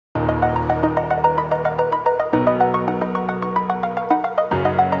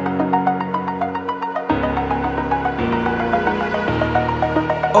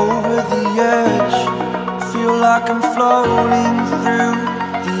floating through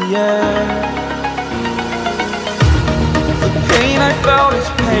the air. The pain I felt is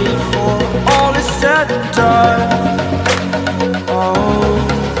paid for, all is said and done. Oh,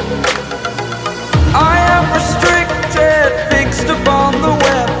 I am restricted, fixed upon the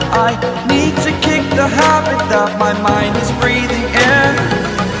web. I need to kick the habit that my mind is breathing in.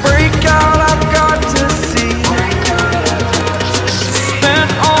 Break out, I've got to see.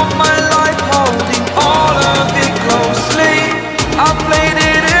 Spent all my life holding all of it closely. I played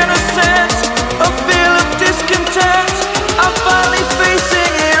it innocent, a feel of discontent. I'm finally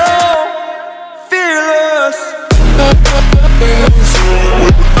facing it all, fearless.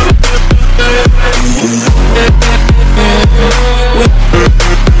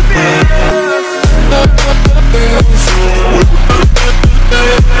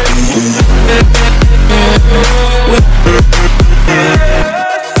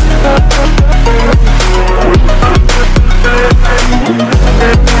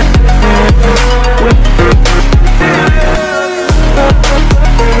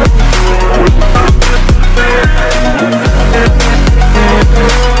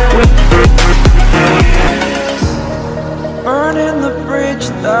 Burning the bridge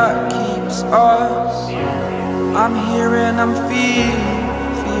that keeps us. I'm here and I'm feeling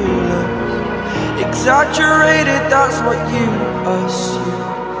fearless. Exaggerated, that's what you assume.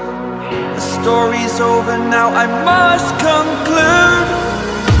 The story's over now, I must conclude.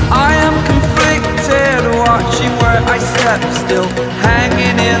 I am conflicted, watching where I step still,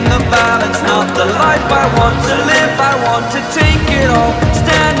 hanging in the balance. Not the life I want to live, I want to take it all.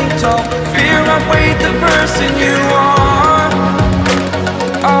 Standing tall, fear I've weighed the person you are.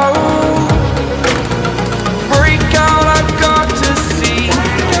 Oh, break out, I've got to see.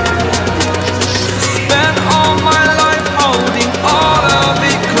 Spent all my life holding all of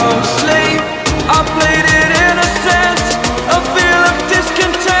it closely. I played it innocent, a feel of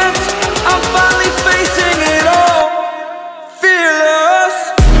discontent. I'm finally facing it all, fearless.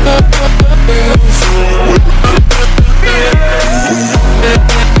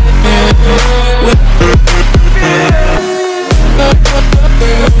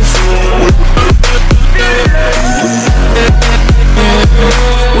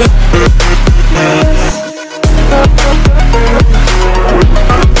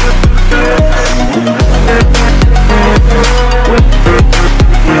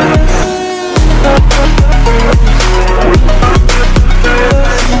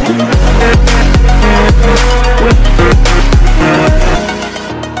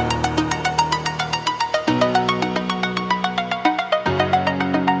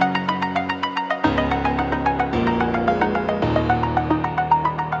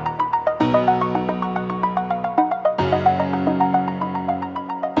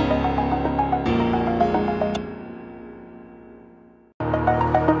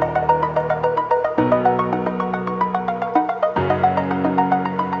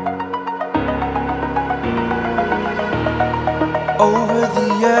 Over the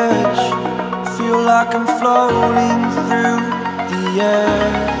edge, feel like I'm floating through the air.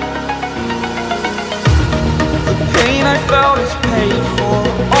 The pain I felt is paid for,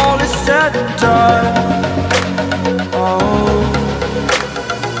 all is said and done. Oh,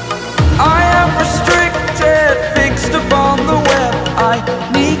 I am restricted, fixed upon the web. I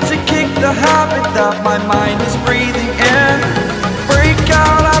need to kick the habit that my mind is breathing in. Break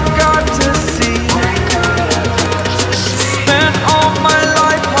out, I've got to see. Spent all my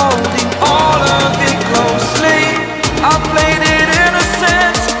life holding all of it closely. I played it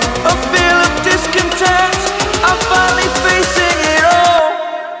innocent, a feel of discontent. I'm finally facing it all,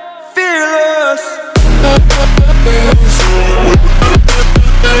 fearless.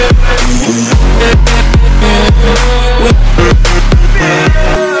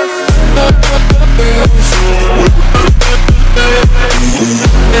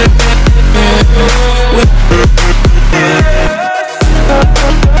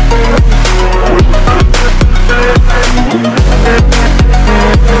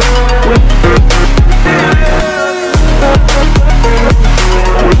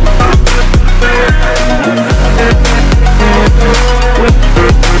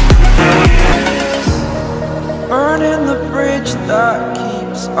 Burning the bridge that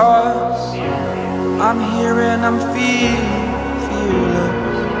keeps us. I'm here and I'm feeling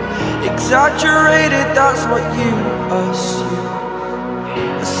fearless. Exaggerated, that's what you assume.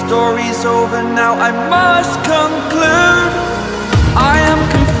 The story's over now, I must conclude. I am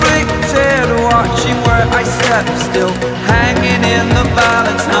conflicted, watching where I step still, hanging in the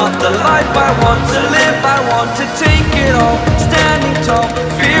balance. Not the life I want to live, I want to take it all. Standing tall,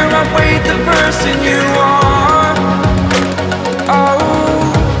 fear I've weighed the person you are.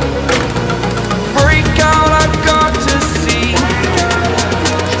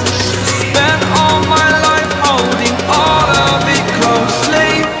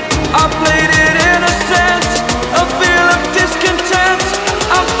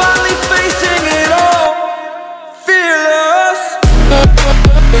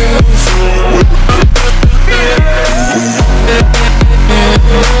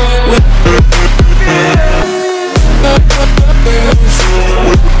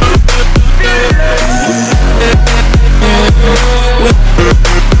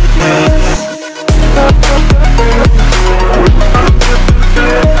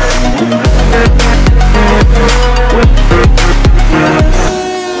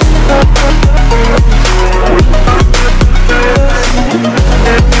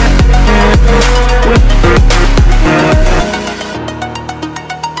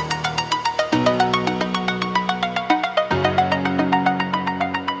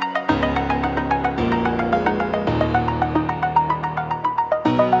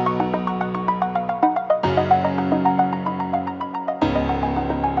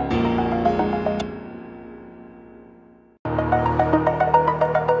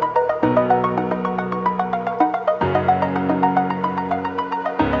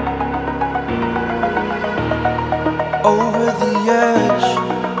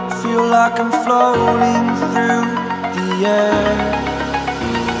 floating through the air.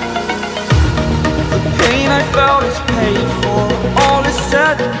 The pain I felt is paid for, all is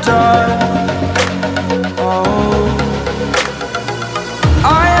said and done. Oh,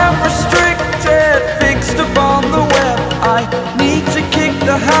 I am restricted, fixed upon the web. I need to kick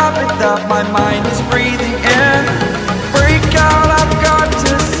the habit that my mind is breathing in. Break out, I've got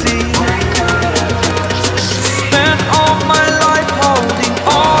to see. Spent all my life holding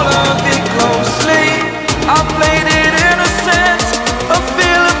all of it closely. I played it innocent, a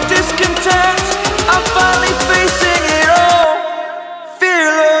feel of discontent. I'm finally facing it all,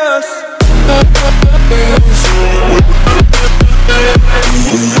 fearless.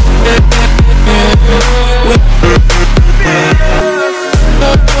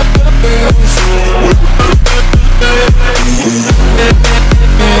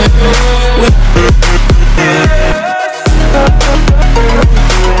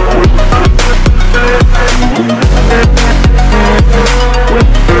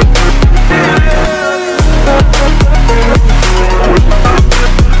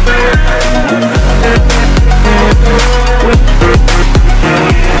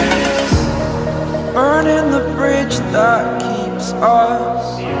 Burning the bridge that keeps us.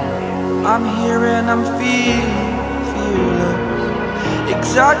 I'm here and I'm feeling fearless.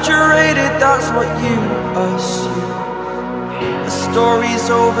 Exaggerated, that's what you assume. The story's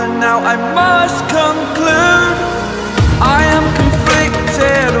over now, I must conclude. I am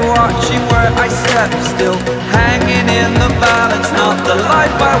conflicted, watching where I step, still hanging in the balance. Not the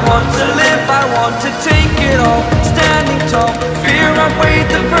life I want to live, I want to take it all. Standing tall, fear I've weighed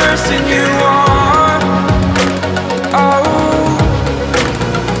the person you